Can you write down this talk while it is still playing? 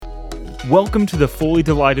Welcome to the Fully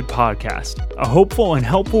Delighted Podcast, a hopeful and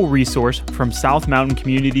helpful resource from South Mountain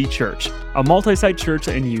Community Church, a multi-site church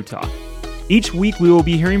in Utah. Each week we will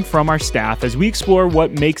be hearing from our staff as we explore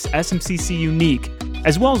what makes SMCC unique,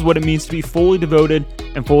 as well as what it means to be fully devoted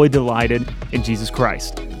and fully delighted in Jesus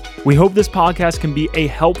Christ. We hope this podcast can be a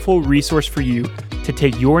helpful resource for you to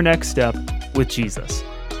take your next step with Jesus.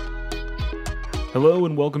 Hello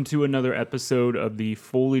and welcome to another episode of the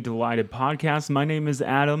Fully Delighted Podcast. My name is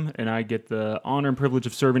Adam and I get the honor and privilege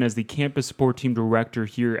of serving as the Campus Support Team Director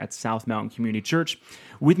here at South Mountain Community Church.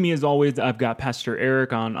 With me as always, I've got Pastor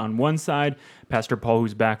Eric on one side, Pastor Paul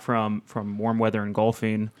who's back from warm weather and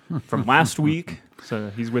golfing from last week, so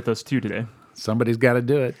he's with us too today. Somebody's got to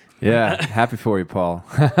do it. Yeah, happy for you, Paul.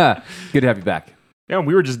 Good to have you back. Yeah,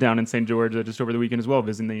 we were just down in St. George just over the weekend as well,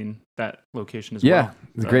 visiting that location as well. Yeah,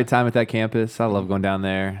 it's a great time at that campus. I love going down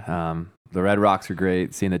there. The Red Rocks are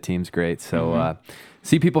great. Seeing the team's great. So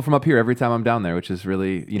see people from up here every time I'm down there, which is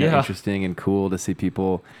really interesting and cool to see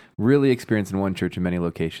people really experiencing one church in many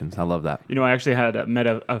locations. I love that. You know, I actually had met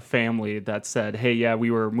a family that said, hey, yeah, we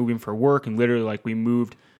were moving for work, and literally we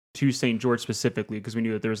moved to St. George specifically because we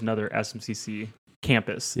knew that there was another SMCC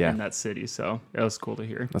campus in that city. So that was cool to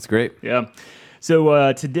hear. That's great. Yeah.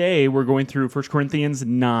 So today we're going through 1 Corinthians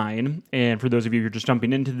 9, and for those of you who are just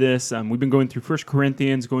jumping into this, we've been going through 1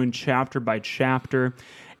 Corinthians, going chapter by chapter,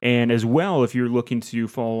 and as well, if you're looking to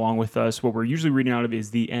follow along with us, what we're usually reading out of is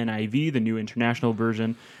the NIV, the New International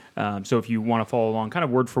Version. So if you want to follow along kind of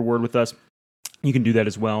word for word with us, you can do that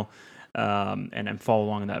as well, and follow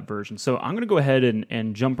along in that version. So I'm going to go ahead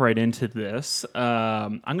and jump right into this.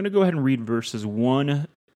 I'm going to go ahead and read verses 1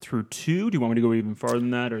 through 2. Do you want me to go even farther than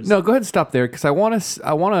that? No, go ahead and stop there because I want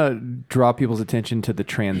to draw people's attention to the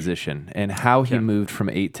transition and how he moved from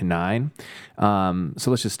 8 to 9. So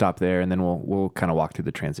let's just stop there and then we'll kind of walk through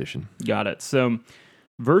the transition. Got it. So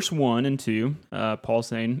verse 1 and 2, Paul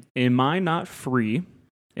saying, "Am I not free?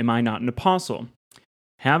 Am I not an apostle?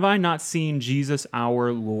 Have I not seen Jesus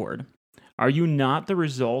our Lord? Are you not the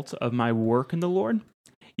result of my work in the Lord?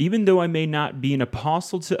 Even though I may not be an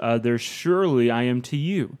apostle to others, surely I am to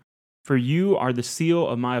you, for you are the seal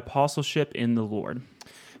of my apostleship in the Lord."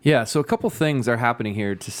 Yeah, so a couple things are happening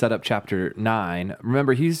here to set up chapter 9.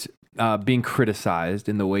 Remember, he's being criticized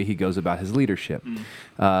in the way he goes about his leadership.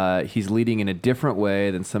 He's leading in a different way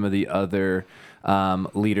than some of the other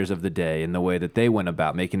leaders of the day in the way that they went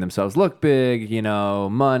about making themselves look big,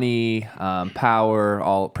 money, power,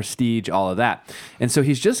 all prestige, all of that. And so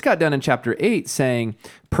he's just got done in chapter 8 saying,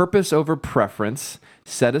 purpose over preference,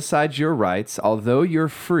 set aside your rights, although you're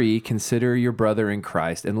free, consider your brother in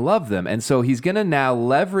Christ and love them. And so he's going to now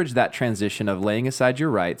leverage that transition of laying aside your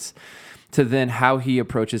rights to then how he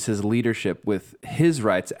approaches his leadership with his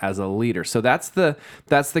rights as a leader. So that's the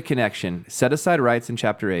connection. Set aside rights in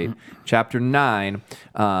chapter 8. Chapter 9,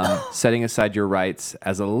 setting aside your rights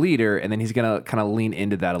as a leader, and then he's going to kind of lean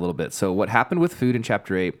into that a little bit. So what happened with food in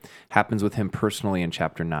chapter 8 happens with him personally in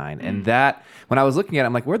chapter 9. And that, when I was looking at it,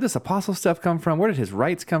 I'm like, where did this apostle stuff come from? Where did his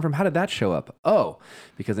rights come from? How did that show up? Oh,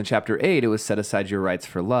 because in chapter 8, it was set aside your rights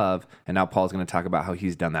for love, and now Paul's going to talk about how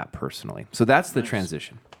he's done that personally. So that's the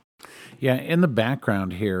transition. Yeah, in the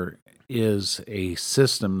background here is a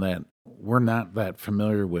system that we're not that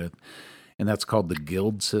familiar with, and that's called the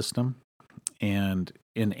guild system. And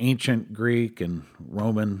in ancient Greek and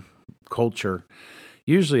Roman culture,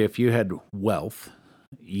 usually if you had wealth,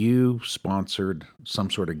 you sponsored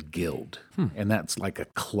some sort of guild, and that's like a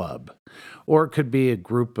club. Or it could be a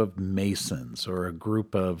group of masons or a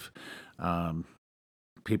group of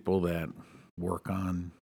people that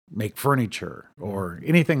make furniture or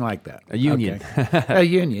anything like that. A union. Okay. A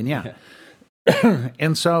union, yeah.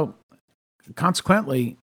 And so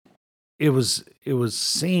consequently, it was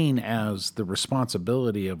seen as the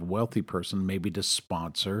responsibility of a wealthy person maybe to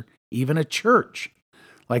sponsor even a church.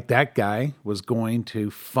 Like that guy was going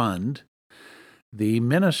to fund the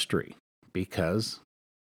ministry because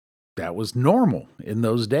that was normal in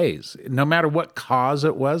those days. No matter what cause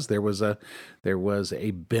it was, there was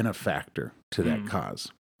a benefactor to that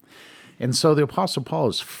cause. And so the Apostle Paul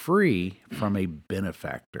is free from a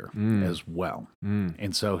benefactor as well.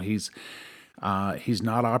 And so he's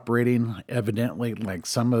not operating evidently like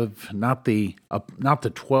some of not the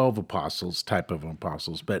 12 apostles type of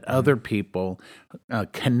apostles, but other people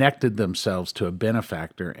connected themselves to a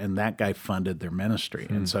benefactor, and that guy funded their ministry.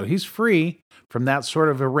 And so he's free from that sort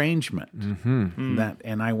of arrangement.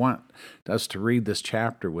 And I want us to read this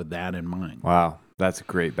chapter with that in mind. Wow, that's a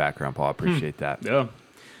great background, Paul. I appreciate that. Yeah.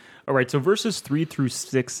 All right, so verses 3 through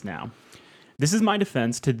 6 now. "This is my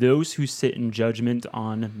defense to those who sit in judgment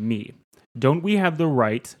on me. Don't we have the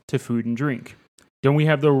right to food and drink? Don't we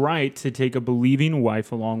have the right to take a believing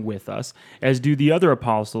wife along with us, as do the other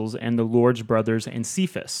apostles and the Lord's brothers and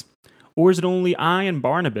Cephas? Or is it only I and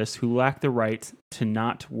Barnabas who lack the right to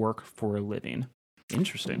not work for a living?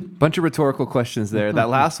 Interesting. Bunch of rhetorical questions there. That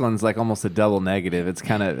last one's like almost a double negative. It's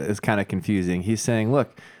kind of confusing. He's saying,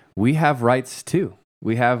 look, we have rights too.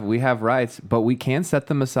 We have rights, but we can set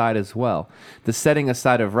them aside as well. The setting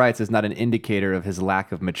aside of rights is not an indicator of his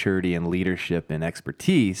lack of maturity and leadership and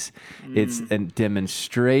expertise. It's a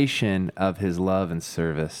demonstration of his love and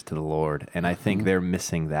service to the Lord. And I think they're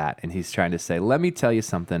missing that. And he's trying to say, let me tell you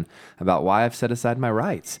something about why I've set aside my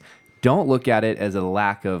rights. Don't look at it as a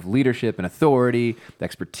lack of leadership and authority,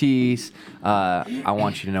 expertise. I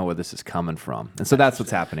want you to know where this is coming from. And so that's what's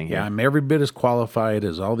happening here. Yeah, I'm every bit as qualified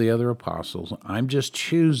as all the other apostles. I'm just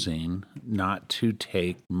choosing not to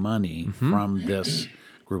take money from this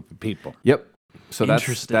group of people. Yep. So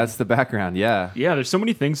Interesting. that's the background. Yeah. Yeah, there's so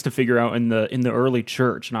many things to figure out in the early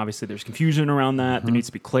church, and obviously there's confusion around that. There needs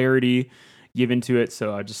to be clarity given to it.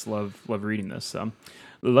 So I just love reading this. So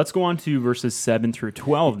let's go on to verses 7 through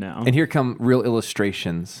 12 now. And here come real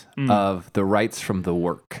illustrations of the rights from the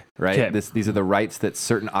work, right? Okay. These are the rights that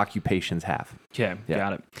certain occupations have. Okay, Yeah.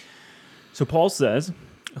 got it. So Paul says,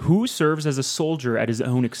 "Who serves as a soldier at his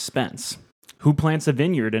own expense? Who plants a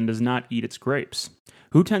vineyard and does not eat its grapes?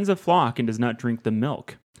 Who tends a flock and does not drink the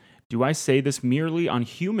milk? Do I say this merely on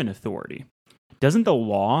human authority? Doesn't the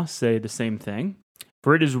law say the same thing?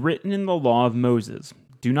 For it is written in the law of Moses,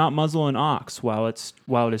 'Do not muzzle an ox while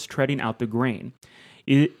it is treading out the grain.'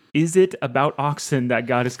 Is it about oxen that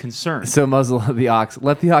God is concerned?" So muzzle the ox.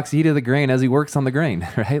 Let the ox eat of the grain as he works on the grain,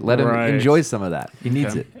 right? Let him Right. enjoy some of that. He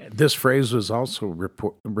needs Okay. it. This phrase was also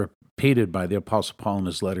repeated by the Apostle Paul in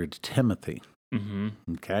his letter to Timothy.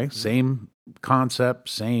 Okay, same concept,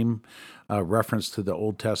 same reference to the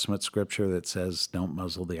Old Testament scripture that says, "Don't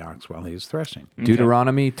muzzle the ox while he is threshing."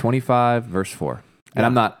 Deuteronomy 25, verse 4. And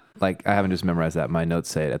I'm not I haven't just memorized that. My notes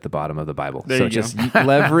say it at the bottom of the Bible. There So you just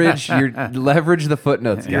leverage the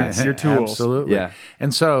footnotes, guys. It's your tools. Absolutely. Yeah.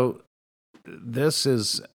 And so this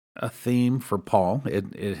is a theme for Paul.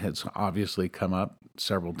 It has obviously come up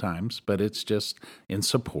several times, but it's just in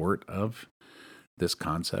support of this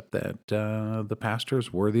concept that the pastor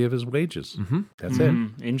is worthy of his wages. That's it.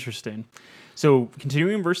 Interesting. So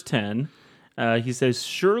continuing in verse 10, he says,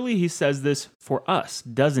 "Surely he says this for us,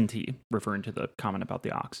 doesn't he?" Referring to the comment about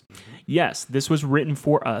the ox. "Yes, this was written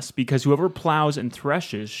for us, because whoever plows and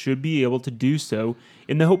threshes should be able to do so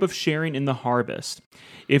in the hope of sharing in the harvest.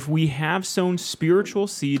 If we have sown spiritual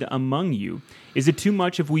seed among you, is it too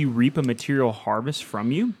much if we reap a material harvest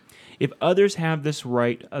from you? If others have this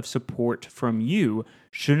right of support from you,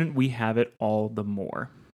 shouldn't we have it all the more?"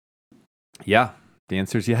 Yeah. The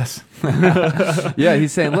answer is yes. Yeah,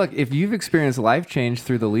 he's saying, look, if you've experienced life change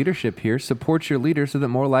through the leadership here, support your leader so that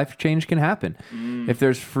more life change can happen. If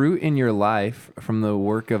there's fruit in your life from the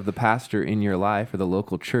work of the pastor in your life or the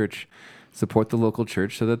local church, support the local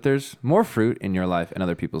church so that there's more fruit in your life and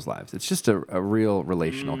other people's lives. It's just a real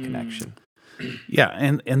relational connection. Yeah,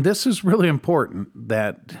 and this is really important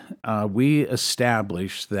that we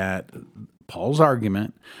establish that Paul's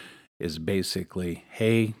argument is basically,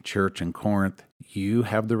 hey, church in Corinth, you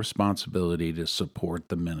have the responsibility to support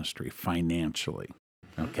the ministry financially.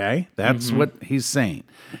 Okay? That's what he's saying.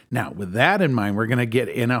 Now, with that in mind, we're going to get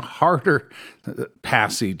in a harder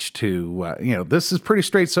passage to, this is pretty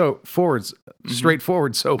straightforward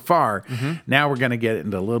so far. Now we're going to get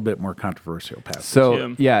into a little bit more controversial passage.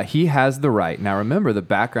 So, yeah, he has the right. Now, remember, the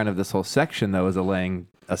background of this whole section, though, is a laying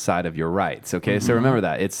aside of your rights. Okay, so remember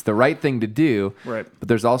that. It's the right thing to do, Right. but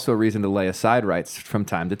there's also a reason to lay aside rights from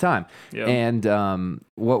time to time. Yeah. And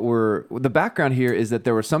the background here is that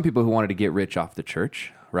there were some people who wanted to get rich off the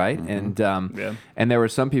church, right? And there were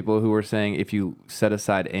some people who were saying if you set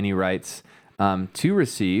aside any rights to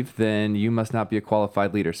receive, then you must not be a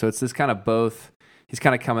qualified leader. So it's this kind of both. He's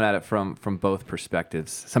kind of coming at it from both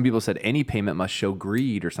perspectives. Some people said any payment must show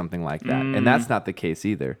greed or something like that, and that's not the case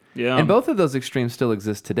either. Yeah. And both of those extremes still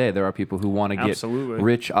exist today. There are people who want to get Absolutely.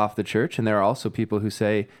 rich off the church, and there are also people who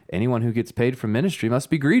say anyone who gets paid from ministry must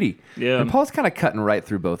be greedy. Yeah. And Paul's kind of cutting right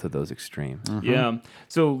through both of those extremes. Yeah.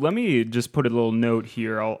 So let me just put a little note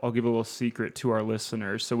here. I'll give a little secret to our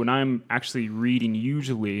listeners. So when I'm actually reading,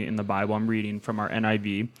 usually in the Bible, I'm reading from our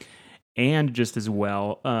NIV. And just as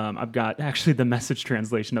well, I've got actually the Message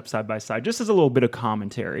translation up side by side, just as a little bit of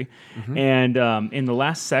commentary. And in the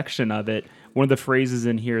last section of it, one of the phrases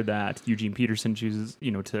in here that Eugene Peterson chooses,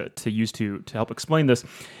 to use to help explain this,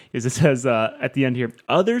 is it says at the end here,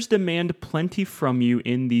 "Others demand plenty from you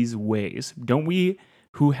in these ways. Don't we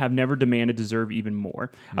who have never demanded deserve even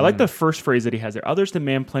more. I like the first phrase that he has there. Others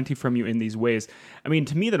demand plenty from you in these ways. I mean,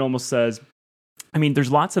 to me, that almost says, I mean,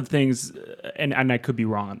 there's lots of things, and I could be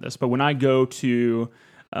wrong on this, but when I go to,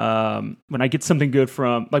 when I get something good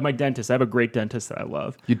from, like my dentist, I have a great dentist that I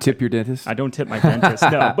love. You tip your dentist? I don't tip my dentist,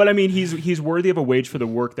 no. But I mean, he's worthy of a wage for the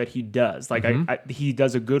work that he does. Like he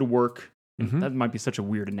does a good work. That might be such a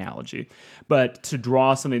weird analogy, but to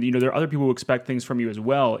draw something, there are other people who expect things from you as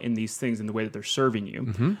well in these things, in the way that they're serving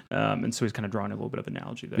you. And so he's kind of drawing a little bit of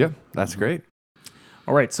analogy there. Yeah, that's great.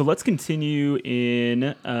 All right, so let's continue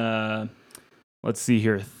in, let's see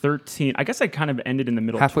here, 13. I guess I kind of ended in the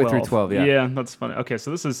middle of 12. Halfway through 12, yeah. Yeah, that's funny. Okay, so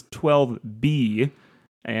this is 12b,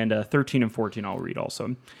 and 13 and 14 I'll read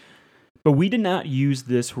also. But we did not use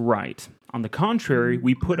this right. On the contrary,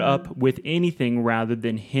 we put up with anything rather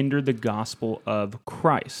than hinder the gospel of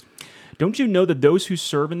Christ. Don't you know that those who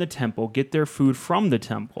serve in the temple get their food from the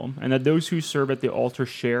temple, and that those who serve at the altar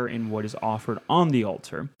share in what is offered on the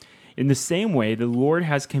altar? In the same way, the Lord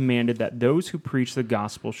has commanded that those who preach the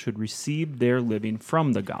gospel should receive their living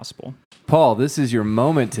from the gospel. Paul, this is your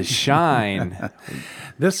moment to shine.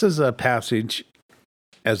 This is a passage,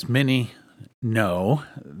 as many know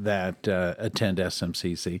that attend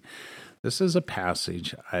SMCC, this is a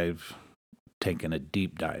passage I've taken a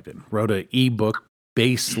deep dive in. Wrote an ebook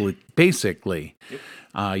basically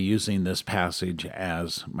using this passage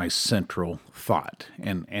as my central thought,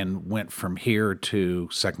 and went from here to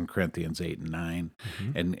 2 Corinthians 8 and 9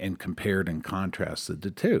 and compared and contrasted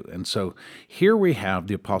the two. And so here we have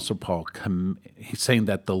the Apostle Paul he's saying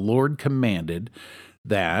that the Lord commanded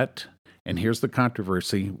that, and here's the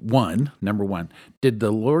controversy. Number one, did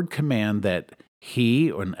the Lord command that he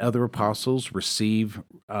and other apostles receive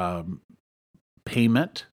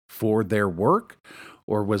payment for their work,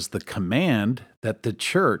 or was the command that the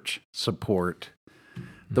church support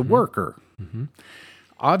the worker?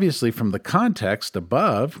 Obviously, from the context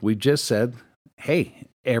above, we just said, hey,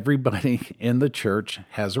 everybody in the church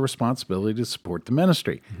has a responsibility to support the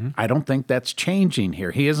ministry. I don't think that's changing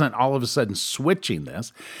here. He isn't all of a sudden switching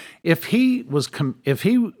this. If he was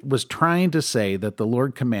trying to say that the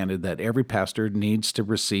Lord commanded that every pastor needs to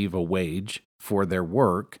receive a wage for their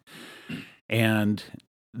work, and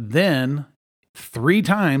then 3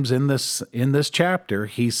 times in this chapter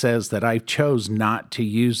he says that I chose not to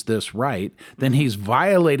use this right, then he's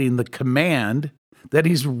violating the command that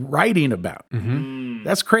he's writing about.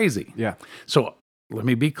 That's crazy. Yeah. So let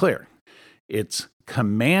me be clear. It's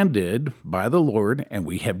commanded by the Lord, and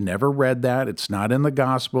we have never read that. It's not in the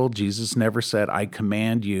gospel. Jesus never said, I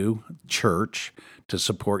command you, church, to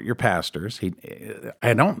support your pastors.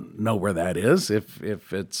 I don't know where that is, if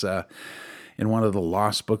it's in one of the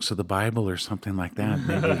lost books of the Bible or something like that,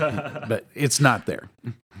 maybe. But it's not there.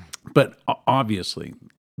 But obviously,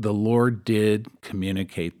 the Lord did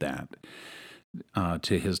communicate that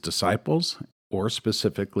to his disciples, or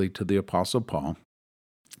specifically to the Apostle Paul.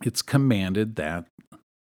 It's commanded that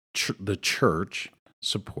the church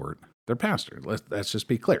support their pastor. Let's just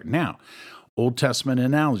be clear. Now, Old Testament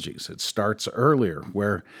analogies. It starts earlier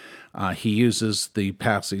where he uses the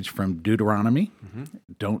passage from Deuteronomy,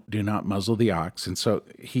 do not muzzle the ox. And so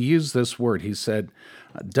he used this word. He said,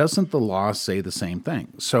 doesn't the law say the same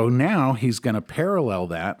thing? So now he's going to parallel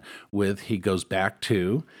that with, he goes back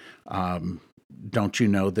to, don't you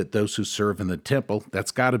know that those who serve in the temple,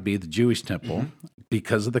 that's got to be the Jewish temple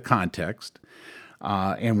because of the context.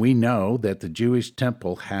 And we know that the Jewish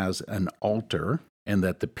temple has an altar, and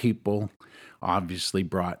that the people obviously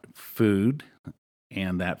brought food,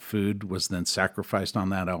 and that food was then sacrificed on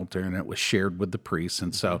that altar, and it was shared with the priests.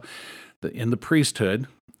 And so in the priesthood,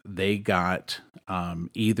 they got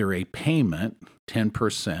either a payment,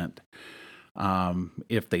 10%,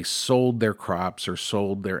 if they sold their crops or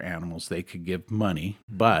sold their animals, they could give money,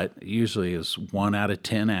 but usually is 1 out of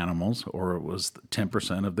 10 animals, or it was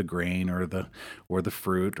 10% of the grain or the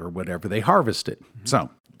fruit or whatever they harvested.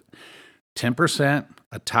 So 10%,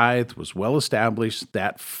 a tithe was well established.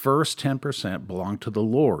 That first 10% belonged to the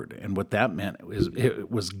Lord. And what that meant is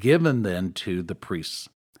it was given then to the priests.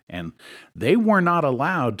 And they were not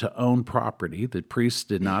allowed to own property. The priests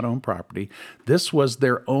did not own property. This was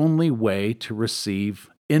their only way to receive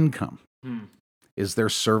income, is their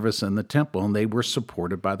service in the temple, and they were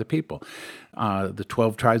supported by the people. The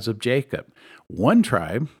 12 tribes of Jacob. One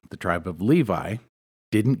tribe, the tribe of Levi,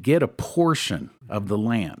 didn't get a portion of the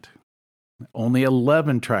land. Only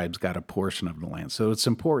 11 tribes got a portion of the land. So it's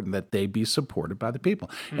important that they be supported by the people.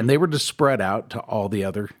 And they were to spread out to all the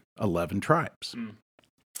other 11 tribes.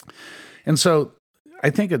 And so I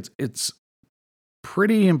think it's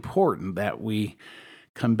pretty important that we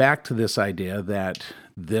come back to this idea that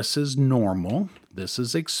this is normal, this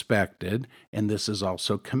is expected, and this is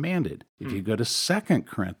also commanded. If you go to 2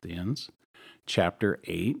 Corinthians chapter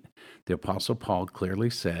 8, the Apostle Paul clearly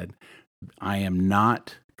said, I am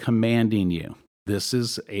not commanding you. This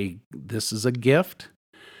is a gift.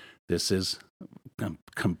 This is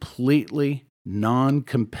completely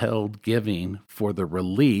non-compelled giving for the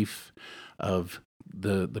relief of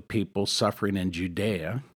the people suffering in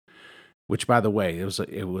Judea, which, by the way,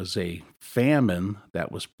 it was a famine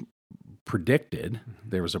that was predicted.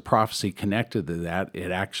 There was a prophecy connected to that.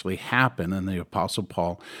 It actually happened, and the Apostle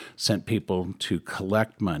Paul sent people to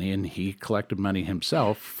collect money, and he collected money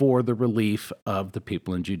himself for the relief of the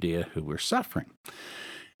people in Judea who were suffering.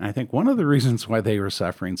 And I think one of the reasons why they were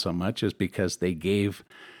suffering so much is because they gave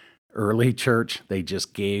early church, they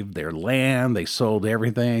just gave their land, they sold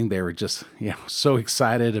everything. They were just, so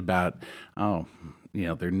excited about,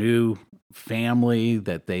 their new family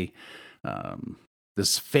that they,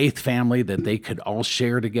 this faith family that they could all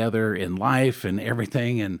share together in life and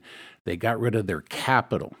everything. And they got rid of their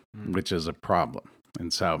capital, which is a problem.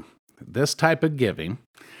 And so this type of giving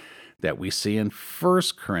that we see in 1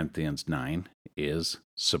 Corinthians 9 is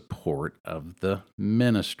support of the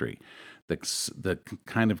ministry. The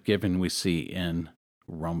kind of giving we see in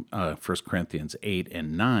 1 Corinthians 8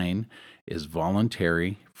 and 9 is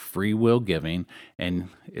voluntary, free will giving, and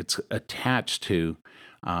it's attached to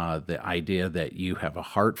the idea that you have a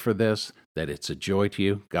heart for this, that it's a joy to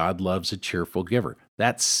you. God loves a cheerful giver.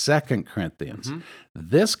 That's 2 Corinthians.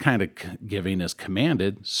 This kind of giving is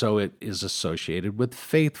commanded, so it is associated with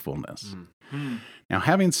faithfulness. Now,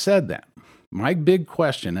 having said that, my big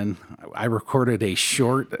question, and I recorded a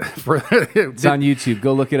short for it's on YouTube.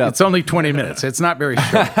 Go look it up. It's only 20 minutes. It's not very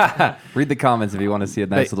short. Read the comments if you want to see a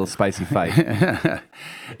nice little spicy fight.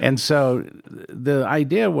 And so the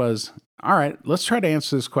idea was, all right, let's try to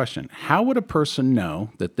answer this question. How would a person know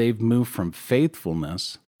that they've moved from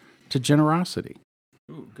faithfulness to generosity?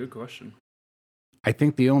 Ooh, good question. I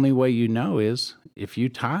think the only way you know is if you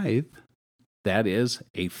tithe. That is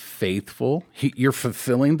a faithful, you're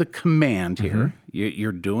fulfilling the command here.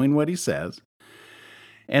 You're doing what he says.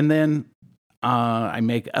 And then I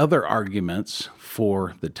make other arguments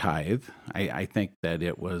for the tithe. I think that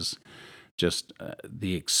it was just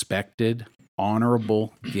the expected,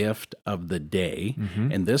 honorable gift of the day.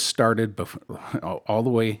 And this started all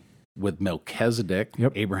the way with Melchizedek,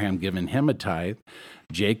 Abraham giving him a tithe,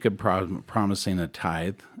 Jacob promising a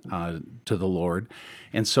tithe to the Lord.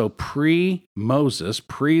 And so pre-Moses,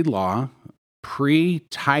 pre-law,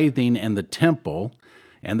 pre-tithing and the temple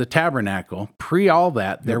and the tabernacle, all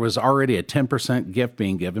that, there was already a 10% gift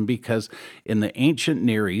being given because in the ancient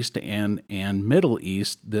Near East and Middle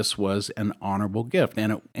East, this was an honorable gift.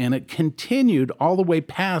 And it continued all the way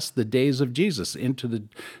past the days of Jesus into the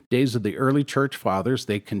days of the early church fathers.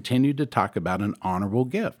 They continued to talk about an honorable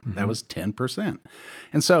gift. That was 10%.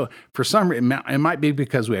 And so for some reason, it might be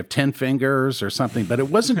because we have 10 fingers or something, but it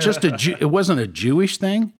wasn't just it wasn't a Jewish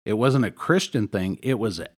thing. It wasn't a Christian thing. It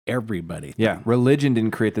was everybody thing. Yeah, religion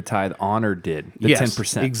didn't create the tithe, honor did. The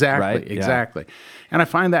 10%. Exactly, right? Exactly. And I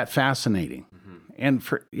find that fascinating. And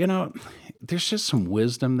for, there's just some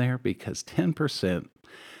wisdom there because 10%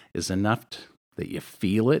 is enough that you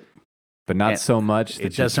feel it. But not so much that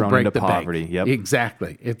it you're doesn't thrown break into the poverty. bank. Yep.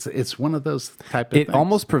 Exactly. It's one of those type of things. It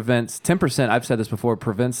almost prevents 10%. I've said this before.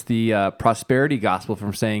 Prevents the prosperity gospel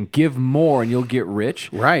from saying give more and you'll get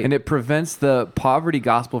rich. Right. And it prevents the poverty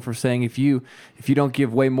gospel from saying if you don't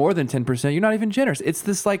give way more than 10%, you're not even generous. It's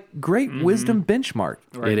this great wisdom benchmark.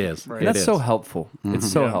 Right. It is. Right. And that's It so is. helpful. It's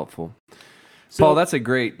so helpful. So- Paul, that's a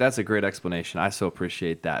great explanation. I so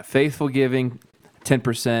appreciate that. Faithful giving.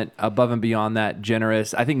 10% above and beyond that,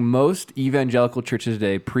 generous. I think most evangelical churches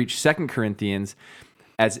today preach 2 Corinthians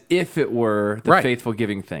as if it were the faithful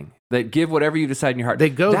giving thing. That give whatever you decide in your heart.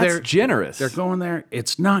 They go That's there. generous. They're going there.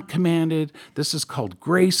 It's not commanded. This is called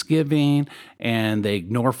grace giving, and they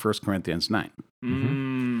ignore 1 Corinthians 9.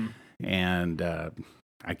 And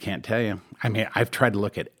I can't tell you. I mean, I've tried to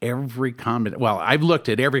look at every comment. Well, I've looked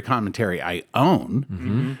at every commentary I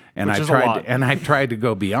own, and Which I've is a lot. tried to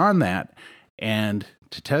go beyond that. And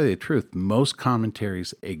to tell you the truth, most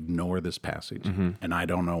commentaries ignore this passage, and I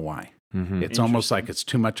don't know why. It's almost like it's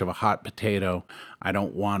too much of a hot potato. I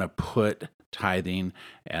don't want to put tithing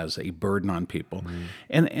as a burden on people.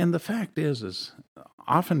 And the fact is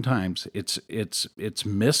oftentimes it's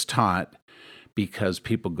mistaught because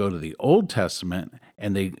people go to the Old Testament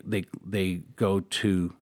and they go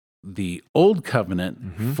to the Old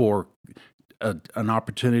Covenant for an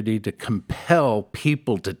opportunity to compel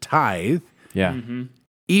people to tithe. Yeah.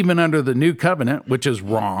 even under the new covenant, which is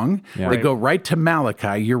wrong. Yeah. They go right to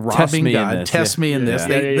Malachi. You're robbing me in God. this. Test me in this.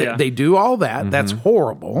 Yeah. They do all that. That's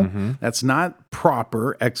horrible. That's not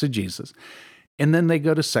proper exegesis. And then they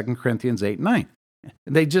go to 2 Corinthians 8:9.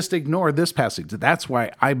 They just ignore this passage. That's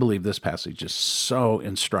why I believe this passage is so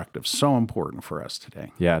instructive, so important for us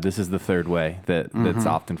today. Yeah, this is the third way that's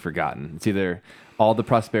often forgotten. It's either all the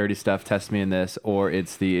prosperity stuff, test me in this, or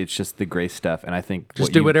it's just the grace stuff. And I think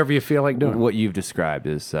Just do whatever you feel like doing. What you've described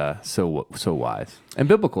is so wise and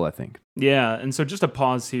biblical, I think. Yeah, and so just a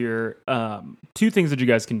pause here. Two things that you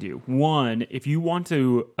guys can do. One, if you want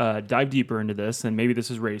to dive deeper into this, and maybe this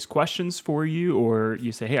has raised questions for you, or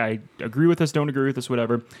you say, hey, I agree with this, don't agree with this,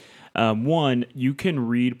 whatever. One, you can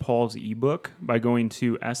read Paul's ebook by going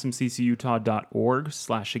to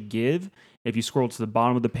smccutah.org/give. If you scroll to the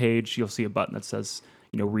bottom of the page, you'll see a button that says,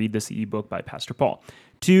 read this ebook by Pastor Paul.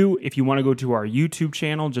 Two, if you want to go to our YouTube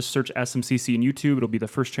channel, just search SMCC in YouTube. It'll be the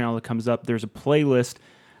first channel that comes up. There's a playlist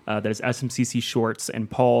that is SMCC Shorts, and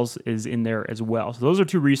Paul's is in there as well. So those are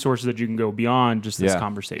two resources that you can go beyond just this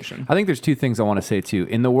conversation. I think there's two things I want to say too.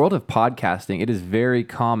 In the world of podcasting, it is very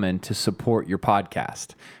common to support your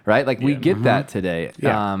podcast, right? Like we get that today.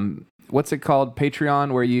 Yeah. What's it called?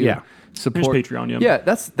 Patreon, where you support Here's Patreon. Yeah,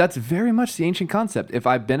 that's very much the ancient concept. If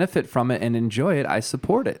I benefit from it and enjoy it, I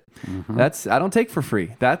support it. I don't take for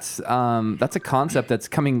free. That's a concept that's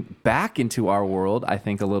coming back into our world, I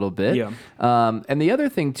think, a little bit. Yeah. And the other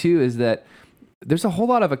thing too is that there's a whole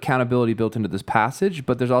lot of accountability built into this passage,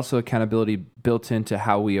 but there's also accountability built into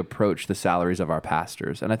how we approach the salaries of our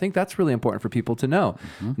pastors. And I think that's really important for people to know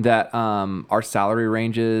that our salary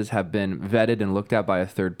ranges have been vetted and looked at by a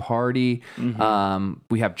third party.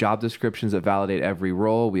 We have job descriptions that validate every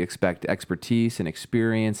role. We expect expertise and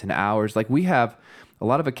experience and hours. Like we have a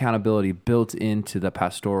lot of accountability built into the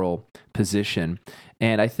pastoral position.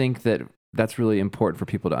 And I think that that's really important for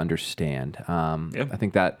people to understand. I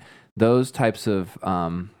think that those types of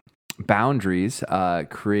boundaries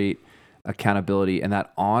create accountability, and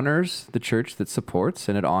that honors the church that supports,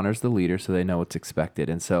 and it honors the leader so they know what's expected.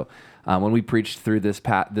 And so when we preached through this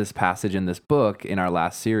passage in this book in our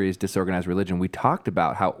last series, Disorganized Religion, we talked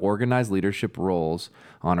about how organized leadership roles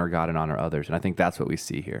honor God and honor others. And I think that's what we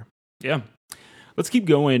see here. Yeah. Let's keep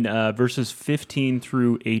going, verses 15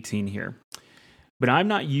 through 18 here. But I've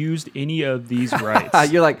not used any of these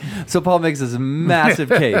rights. You're like, so Paul makes this massive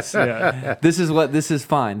case. This is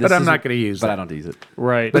fine. But I'm not going to use it. But I don't use it.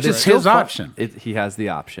 Right. But it's his option. He has the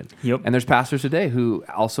option. Yep. And there's pastors today who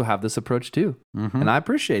also have this approach too. And I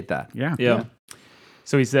appreciate that. Yeah.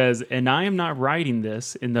 So he says, and I am not writing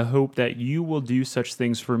this in the hope that you will do such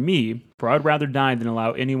things for me, for I'd rather die than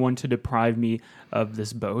allow anyone to deprive me of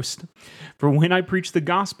this boast. For when I preach the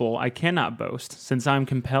gospel, I cannot boast, since I am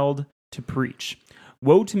compelled to preach.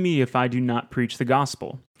 Woe to me if I do not preach the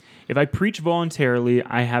gospel. If I preach voluntarily,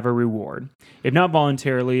 I have a reward. If not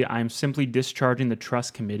voluntarily, I am simply discharging the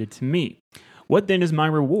trust committed to me. What then is my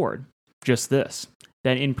reward? Just this,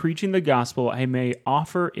 that in preaching the gospel, I may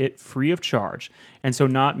offer it free of charge, and so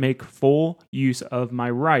not make full use of my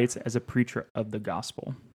rights as a preacher of the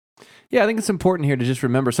gospel. Yeah, I think it's important here to just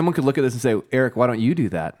remember, someone could look at this and say, Eric, why don't you do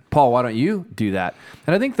that? Paul, why don't you do that?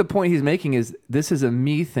 And I think the point he's making is this is a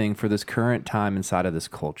me thing for this current time inside of this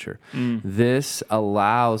culture. This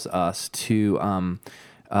allows us to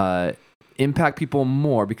impact people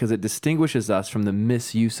more because it distinguishes us from the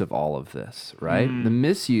misuse of all of this, right? The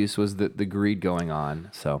misuse was the greed going on.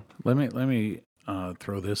 So let me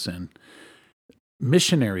throw this in.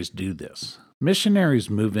 Missionaries do this. Missionaries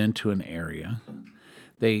move into an area.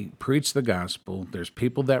 They preach the gospel. There's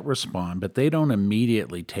people that respond, but they don't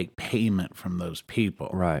immediately take payment from those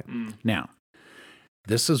people. Right. Now,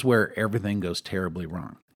 this is where everything goes terribly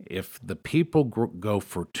wrong. If the people go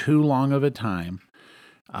for too long of a time,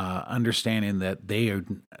 understanding that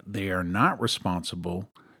they are not responsible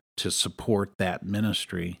to support that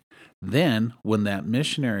ministry, then when that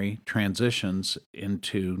missionary transitions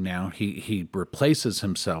into now he replaces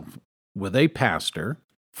himself with a pastor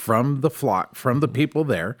from the flock, from the people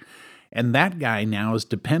there, and that guy now is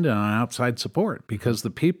dependent on outside support because the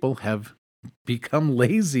people have become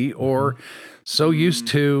lazy or so used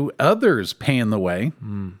to others paying the way.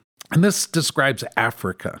 And this describes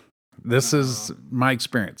Africa. This is my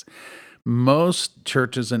experience. Most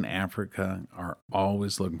churches in Africa are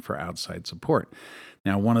always looking for outside support.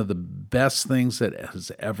 Now, one of the best things that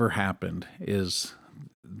has ever happened is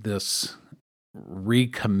this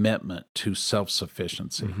recommitment to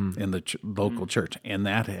self-sufficiency in the local church, and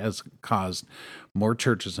that has caused more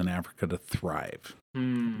churches in Africa to thrive.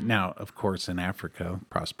 Now, of course, in Africa,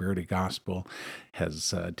 prosperity gospel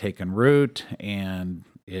has taken root, and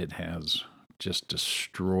it has just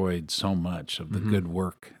destroyed so much of the good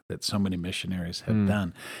work that so many missionaries have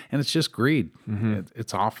done. And it's just greed.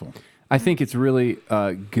 It's awful. I think it's really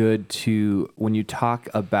good to, when you talk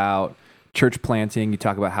about church planting, you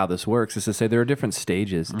talk about how this works, is to say there are different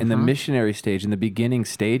stages. In the missionary stage, in the beginning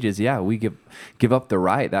stages, we give up the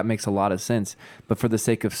right. That makes a lot of sense. But for the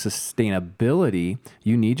sake of sustainability,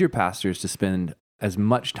 you need your pastors to spend as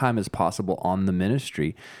much time as possible on the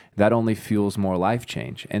ministry. That only fuels more life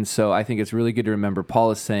change. And so I think it's really good to remember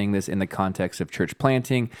Paul is saying this in the context of church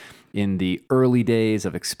planting, in the early days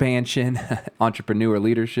of expansion, entrepreneur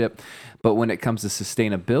leadership. But when it comes to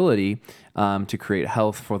sustainability, to create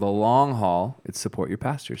health for the long haul, it's support your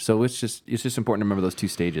pastors. So it's just important to remember those two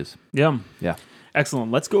stages. Yeah. Yeah.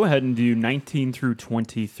 Excellent. Let's go ahead and do 19 through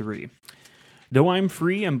 23. Though I am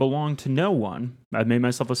free and belong to no one, I've made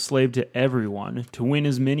myself a slave to everyone to win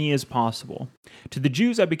as many as possible. To the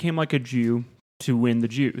Jews I became like a Jew to win the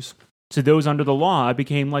Jews. To those under the law I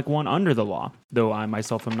became like one under the law, though I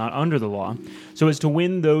myself am not under the law, so as to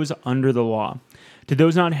win those under the law. To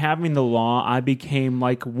those not having the law I became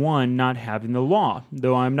like one not having the law,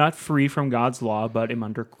 though I am not free from God's law, but am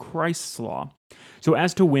under Christ's law, so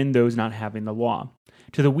as to win those not having the law.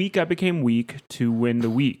 To the weak I became weak to win the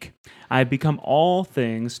weak. I have become all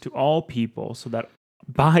things to all people, so that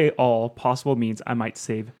by all possible means I might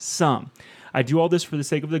save some. I do all this for the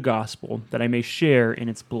sake of the gospel, that I may share in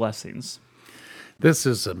its blessings. This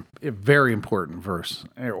is a very important verse,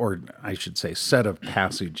 or I should say set of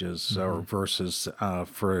passages or verses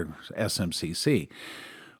for SMCC.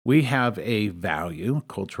 We have a value,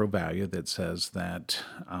 cultural value, that says that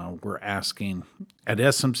we're asking at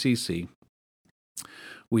SMCC,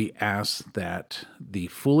 we ask that the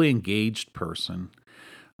fully engaged person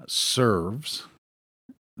serves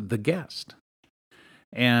the guest.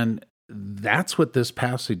 And that's what this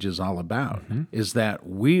passage is all about, is that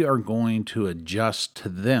we are going to adjust to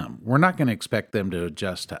them. We're not going to expect them to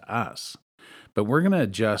adjust to us, but we're going to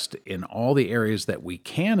adjust in all the areas that we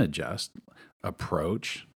can adjust: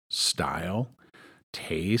 approach, style,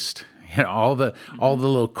 taste, all the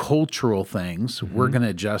little cultural things. We're going to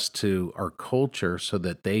adjust to our culture so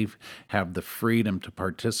that they have the freedom to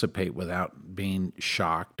participate without being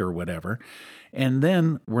shocked or whatever. And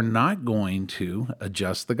then we're not going to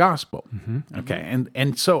adjust the gospel. Okay.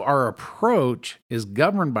 And so our approach is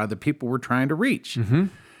governed by the people we're trying to reach.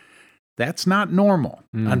 That's not normal,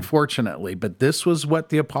 unfortunately, but this was what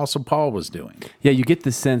the Apostle Paul was doing. Yeah, you get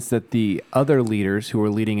the sense that the other leaders who were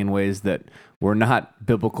leading in ways that were not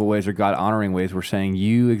biblical ways or God-honoring ways were saying,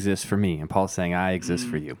 you exist for me. And Paul's saying, I exist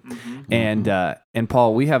for you. And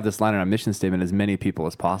Paul, we have this line in our mission statement, as many people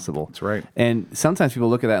as possible. That's right. And sometimes people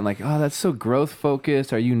look at that and like, oh, that's so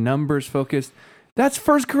growth-focused. Are you numbers-focused? That's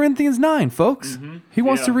 1 Corinthians 9, folks. He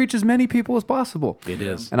wants to reach as many people as possible. It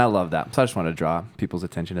is. And I love that. So I just want to draw people's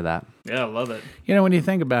attention to that. Yeah, I love it. You know, when you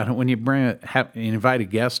think about it, when you you invite a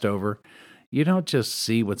guest over, you don't just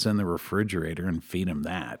see what's in the refrigerator and feed them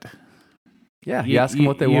that. Yeah, you ask them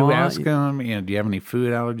what they want. You ask them, do you have any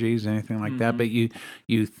food allergies, anything like that? But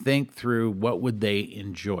you think through what would they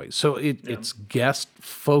enjoy. So it's guest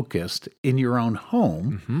focused in your own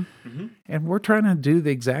home, and we're trying to do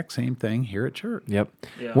the exact same thing here at church. Yep.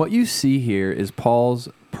 Yeah. What you see here is Paul's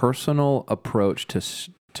personal approach to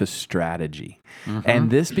strategy. And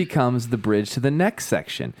this becomes the bridge to the next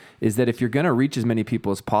section, is that if you're going to reach as many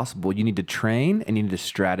people as possible, you need to train and you need to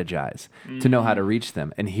strategize to know how to reach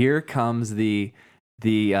them. And here comes the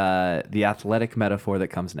athletic metaphor that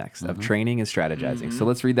comes next of training and strategizing. So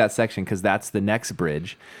let's read that section, because that's the next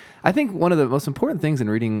bridge. I think one of the most important things in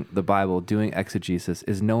reading the Bible, doing exegesis,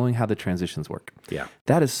 is knowing how the transitions work. Yeah,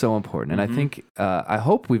 that is so important. And I think, I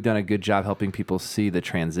hope we've done a good job helping people see the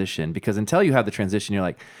transition, because until you have the transition, you're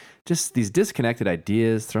like, just these disconnected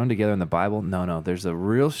ideas thrown together in the Bible. No, there's a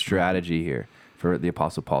real strategy here for the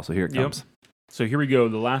Apostle Paul. So here it comes. So here we go,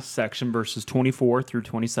 the last section, verses 24 through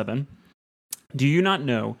 27. Do you not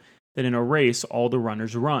know that in a race all the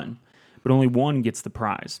runners run, but only one gets the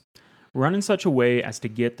prize? Run in such a way as to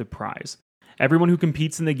get the prize. Everyone who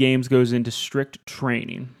competes in the games goes into strict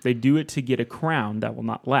training. They do it to get a crown that will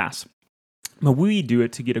not last. But we do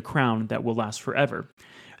it to get a crown that will last forever.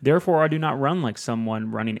 Therefore, I do not run like someone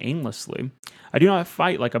running aimlessly. I do not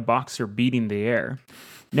fight like a boxer beating the air.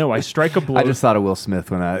 No, I strike a blow. I just thought of Will Smith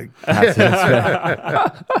when I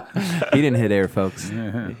he didn't hit air, folks.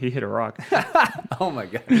 He hit a rock. Oh, my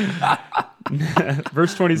God.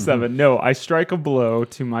 Verse 27, no, I strike a blow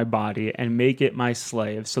to my body and make it my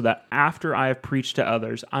slave, so that after I have preached to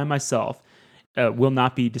others, I myself will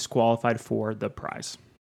not be disqualified for the prize.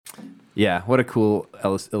 Yeah, what a cool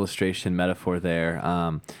illustration, metaphor there.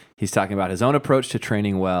 He's talking about his own approach to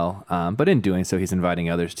training well, but in doing so, he's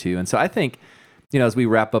inviting others too. And so I think, as we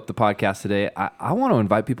wrap up the podcast today, I want to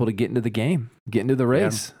invite people to get into the game, get into the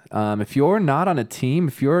race. Yeah. If you're not on a team,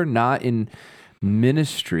 if you're not in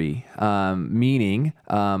ministry, meaning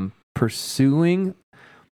pursuing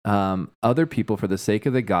other people for the sake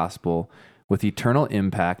of the gospel with eternal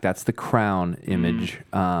impact, that's the crown image.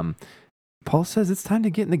 Paul says it's time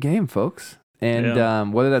to get in the game, folks.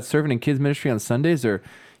 And whether that's serving in kids ministry on Sundays or,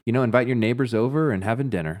 inviting your neighbors over and having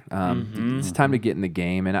dinner, it's time to get in the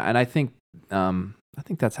game. And I think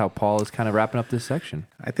that's how Paul is kind of wrapping up this section.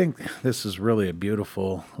 I think this is really a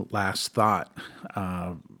beautiful last thought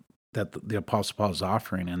that the Apostle Paul is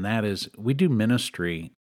offering, and that is we do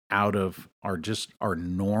ministry out of our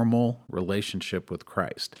normal relationship with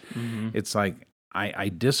Christ. It's like I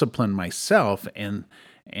discipline myself and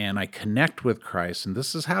I connect with Christ, and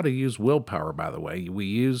this is how to use willpower, by the way. We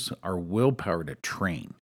use our willpower to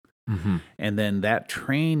train. And then that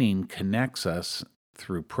training connects us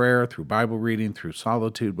through prayer, through Bible reading, through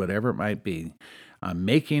solitude, whatever it might be,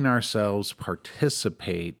 making ourselves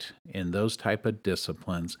participate in those type of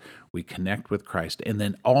disciplines. We connect with Christ, and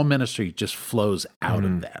then all ministry just flows out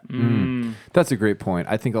of that. That's a great point.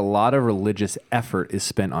 I think a lot of religious effort is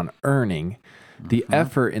spent on earning. The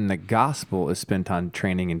effort in the gospel is spent on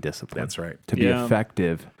training and discipline. That's right. To be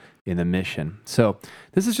effective in the mission. So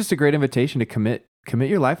this is just a great invitation to commit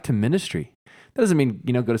your life to ministry. That doesn't mean,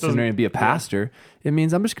 go to seminary and be a pastor. It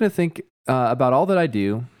means I'm just going to think about all that I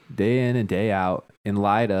do day in and day out in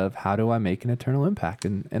light of how do I make an eternal impact.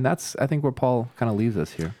 And that's, I think, where Paul kind of leaves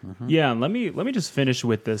us here. Yeah, let me just finish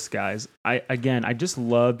with this, guys. I just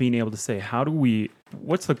love being able to say,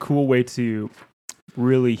 what's the cool way to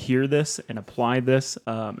really hear this and apply this?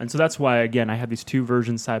 And so that's why, again, I have these two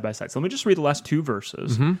versions side by side. So let me just read the last two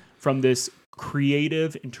verses from this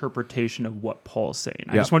creative interpretation of what Paul's saying.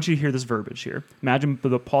 I just want you to hear this verbiage here. Imagine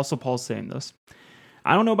the Apostle Paul saying this.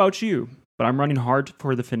 I don't know about you, but I'm running hard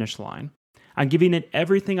for the finish line. I'm giving it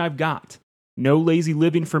everything I've got. No lazy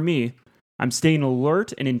living for me. I'm staying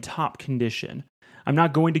alert and in top condition. I'm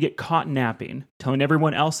not going to get caught napping, telling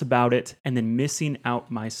everyone else about it, and then missing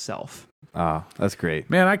out myself. Oh, that's great.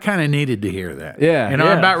 Man, I kind of needed to hear that. Yeah. I'm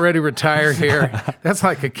about ready to retire here. That's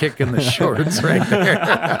like a kick in the shorts right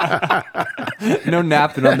there. No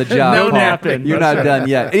napping on the job. No Paul. napping. You're not done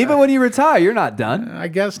yet. Even when you retire, you're not done. I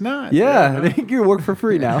guess not. Yeah. I think you work for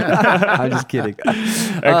free now. I'm just kidding.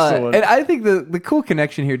 Excellent. And I think the cool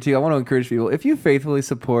connection here, too, I want to encourage people, if you faithfully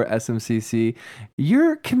support SMCC,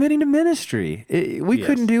 you're committing to ministry. We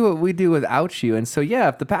couldn't do what we do without you. And so,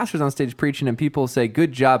 if the pastor's on stage preaching and people say,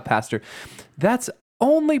 good job, pastor, that's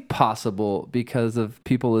only possible because of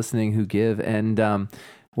people listening who give, and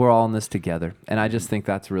we're all in this together. And I just think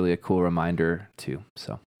that's really a cool reminder too.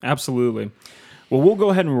 So absolutely. Well, we'll go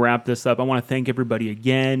ahead and wrap this up. I want to thank everybody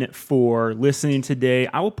again for listening today.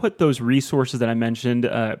 I will put those resources that I mentioned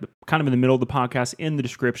kind of in the middle of the podcast in the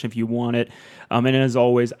description if you want it. And as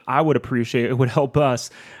always, I would appreciate it would help us.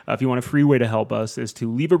 If you want a free way to help us is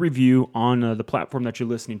to leave a review on the platform that you're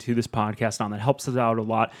listening to this podcast on. That helps us out a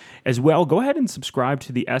lot. As well, go ahead and subscribe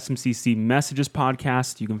to the SMCC Messages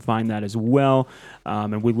podcast. You can find that as well.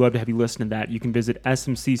 And we'd love to have you listen to that. You can visit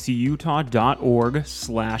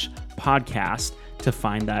smccutah.org/podcast to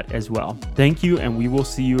find that as well. Thank you, and we will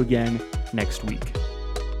see you again next week.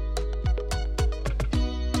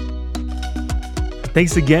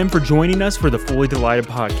 Thanks again for joining us for the Fully Delighted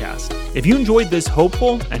podcast. If you enjoyed this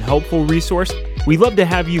hopeful and helpful resource, we'd love to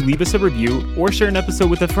have you leave us a review or share an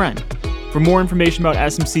episode with a friend. For more information about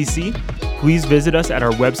SMCC, please visit us at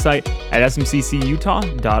our website at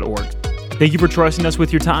smccutah.org. Thank you for trusting us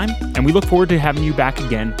with your time, and we look forward to having you back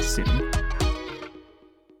again soon.